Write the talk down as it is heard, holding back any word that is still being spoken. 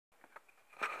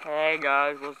Hey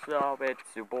guys, what's up? It's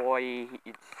your boy,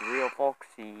 it's Real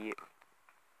Foxy.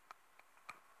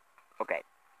 Okay,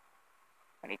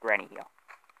 I need Granny here.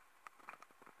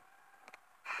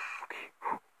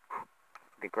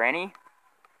 Okay, Granny.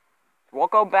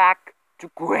 Welcome back to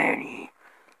Granny.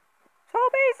 So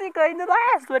basically, in the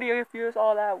last video, if you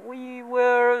saw that, we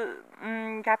were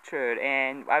captured,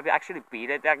 and I've actually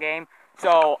beaten that game.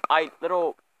 So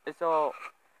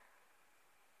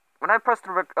when I pressed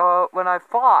when I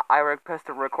thought I pressed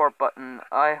the record button,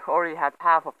 I already had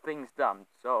half of things done.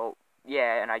 So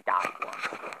yeah, and I died once.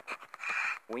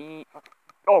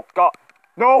 Oh God,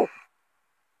 no!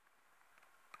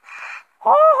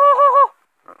 Ha ha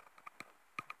ha!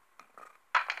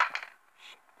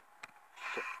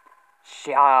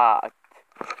 Shut!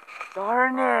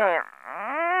 Darn it!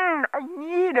 I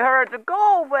need her to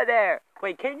go over there.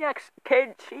 Wait, can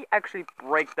she actually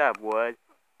break that wood?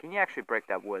 Can you actually break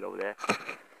that wood over there?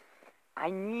 I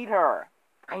need her.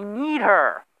 I need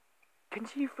her. Can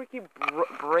she freaking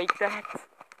break that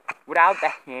without the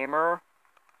hammer?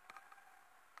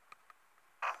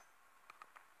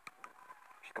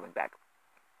 She's coming back.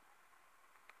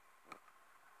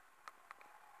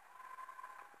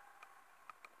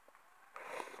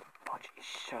 Oh,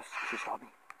 she saw me.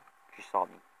 She saw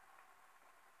me.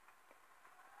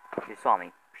 She saw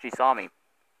me. She saw me.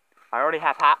 I already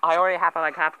have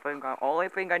like half a thing. Only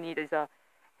thing I need is a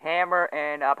hammer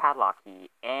and a padlock key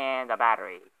and a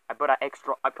battery. I put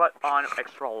on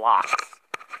extra locks.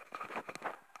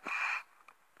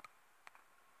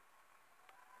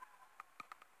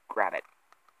 Grab it.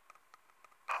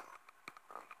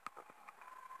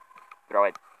 Throw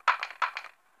it.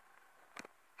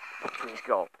 Please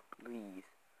go. Please.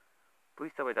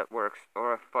 Please tell me that works,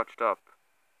 or I fudged up.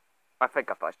 I think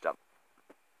I fudged up.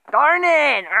 Darn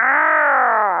it!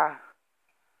 Arrgh!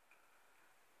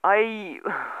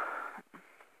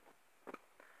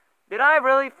 Did I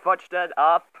really fudge that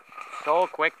up so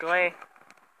quickly?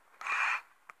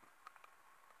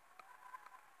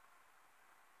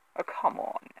 Oh, come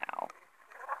on now.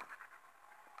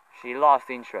 She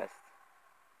lost interest.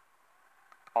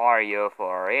 Are you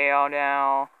for real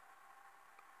now?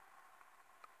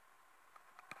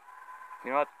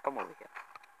 You know what? Come over here.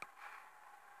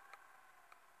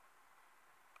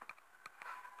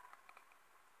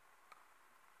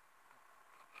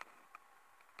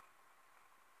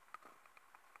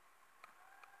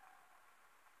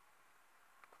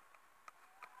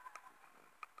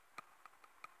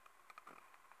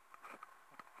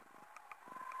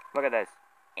 Look at this.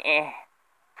 Eh.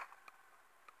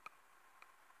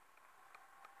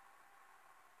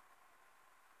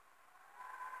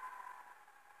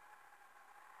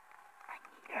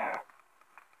 Yeah.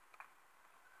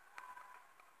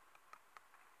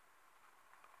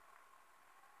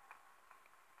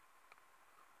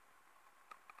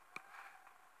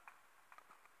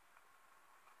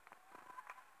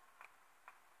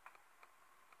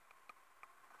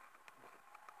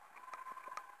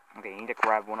 Okay, you need to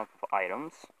grab one of the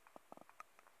items.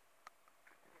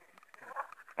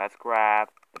 Let's grab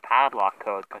the padlock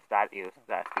code, because that's useless.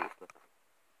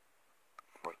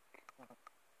 Freak.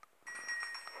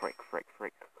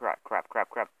 Crap.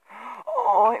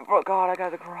 Oh, I forgot I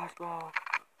got the crossbow.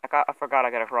 I forgot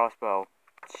I got a crossbow.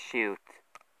 Shoot.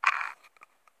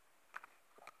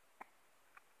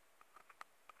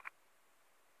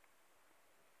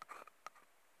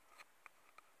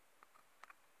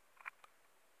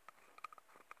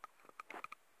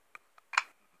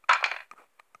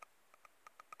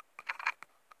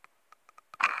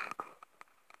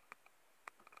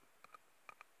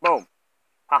 Boom.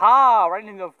 Haha! Right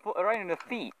in the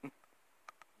feet.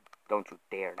 Don't you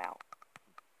dare now.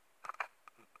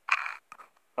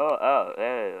 Oh.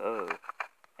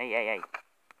 Hey.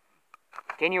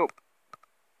 Can you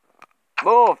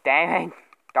move, dang it.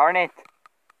 Darn it.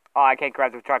 Oh, I can't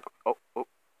grab the truck. Oh.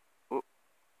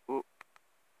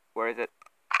 Where is it?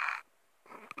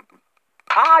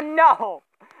 Ah, no!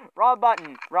 Wrong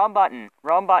button.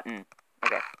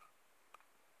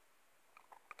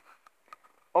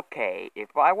 Okay,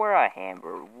 if I were a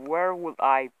hammer, where would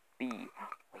I be?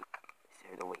 Wait,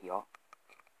 is it over here?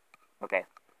 Okay.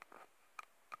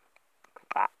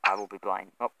 I will be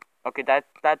blind. Oh, okay,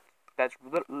 that's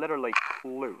literally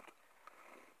glued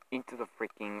into the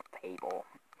freaking table.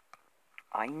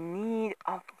 I need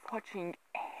a fucking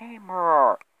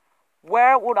hammer.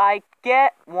 Where would I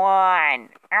get one?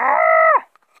 Ah!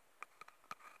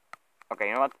 Okay,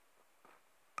 you know what?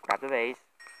 Grab the vase.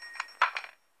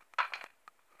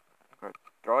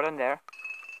 Throw it in there.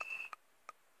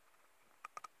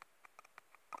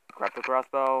 Grab the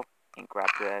crossbow and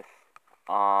grab this.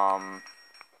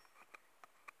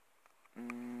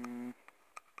 Mm.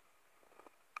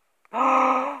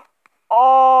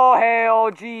 Oh,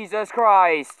 hail Jesus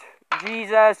Christ.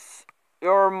 Jesus,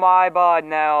 you're my bud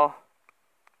now.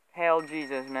 Hail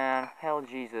Jesus, man. Hail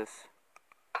Jesus.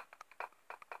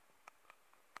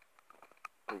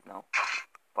 Please no.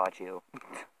 Fudge you.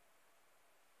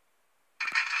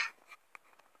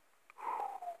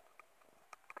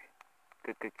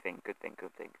 Good thing.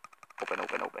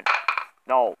 Open.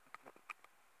 No.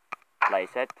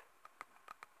 Place it.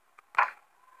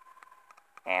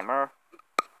 Hammer.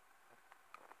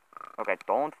 Okay,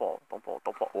 don't fall.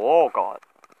 Oh god.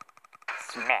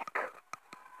 Smack.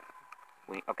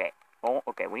 Okay. Oh,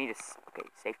 okay, we need a... Okay,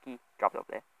 safe key. Drop it over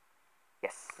there.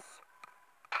 Yes.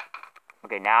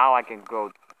 Okay, now I can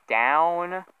go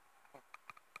down.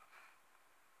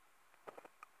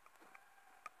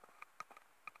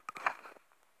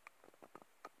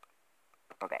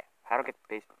 Okay, how to get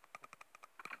the base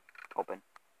open?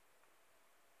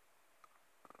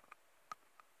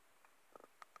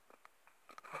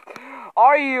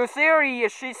 Are you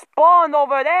serious? She spawned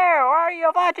over there. Are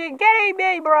you fucking kidding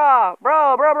me, bro?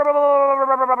 Bro.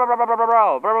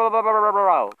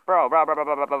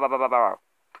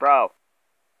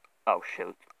 Oh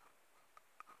shoot.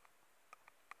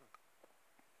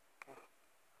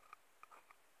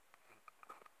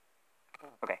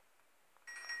 Okay.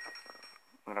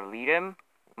 I'm gonna lead him.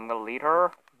 I'm gonna lead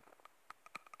her.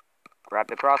 Grab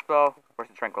the crossbow. Where's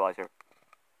the tranquilizer?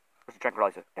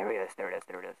 There it is.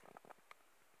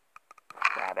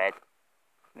 Grab it.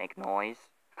 Make noise.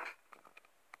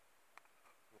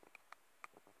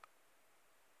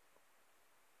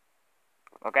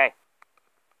 Okay.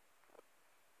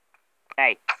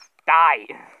 Hey, die!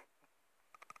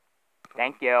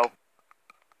 Thank you.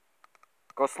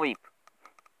 Go sleep.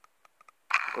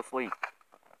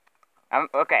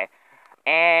 Okay.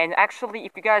 And actually,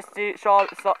 if you guys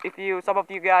some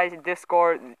of you guys in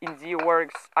Discord in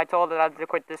ZWorks, I told them to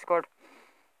quit Discord.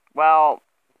 Well,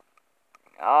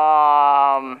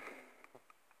 I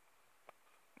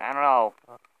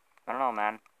don't know,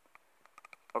 man.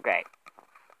 Okay,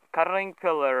 cuddling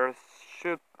pillars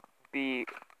should be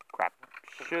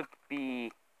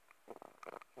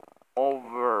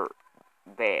over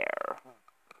there.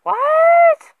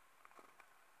 What?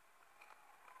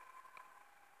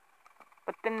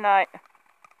 But then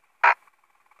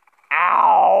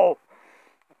ow!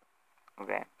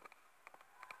 Okay.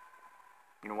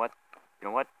 You know what?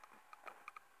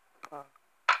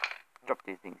 Drop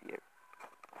these things here.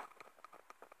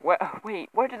 Wait,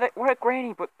 where did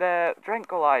Granny put the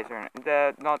tranquilizer?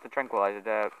 Not the tranquilizer,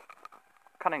 the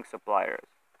cutting suppliers.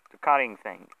 The cutting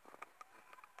thing.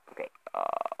 Okay,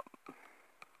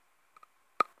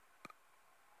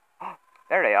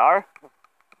 there they are.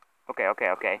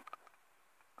 Okay.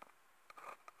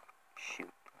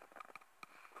 Shoot.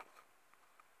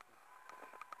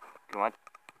 You know what?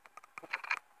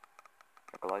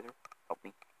 Tranquilizer, help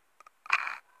me.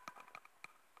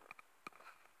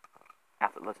 I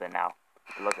have to listen now.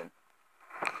 Listen.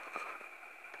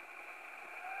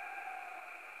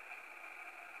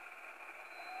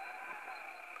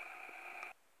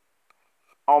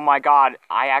 Oh my god,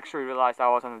 I actually realized I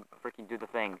wasn't freaking do the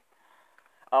thing.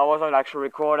 I wasn't actually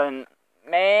recording.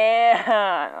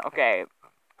 Man! Okay.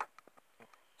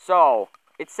 So,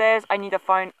 it says I need to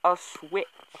find a switch.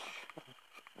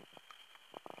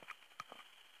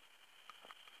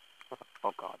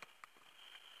 Oh god.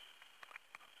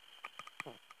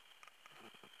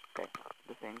 Okay,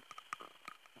 the thing.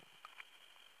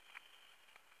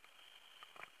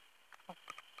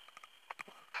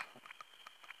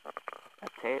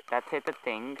 That's hit the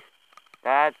thing.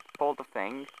 That pulled the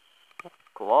thing.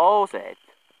 Close it.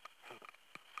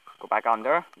 Go back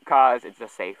under, because it's a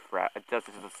safe route. This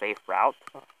is a safe route.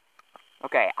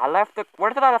 Okay, I left the...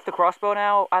 Where did I left the crossbow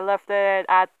now? I left it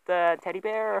at the teddy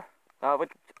bear. With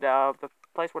the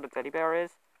place where the teddy bear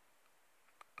is.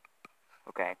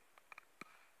 Okay.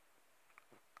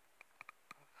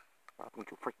 Don't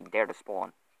you freaking dare to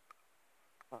spawn.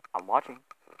 I'm watching.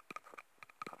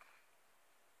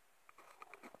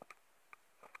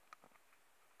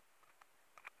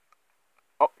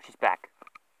 Oh, she's back.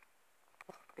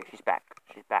 Okay, she's back.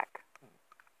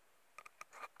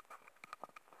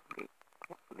 Okay,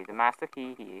 leave the master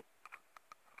key here.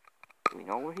 Do we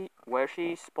know where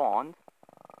she spawned?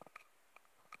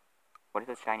 What is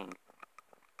it shining?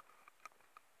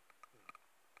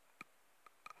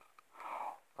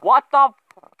 What the?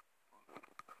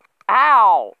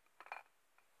 How?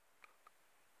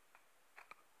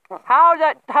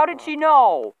 How did she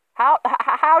know? How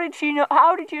did she know?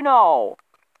 How did you know?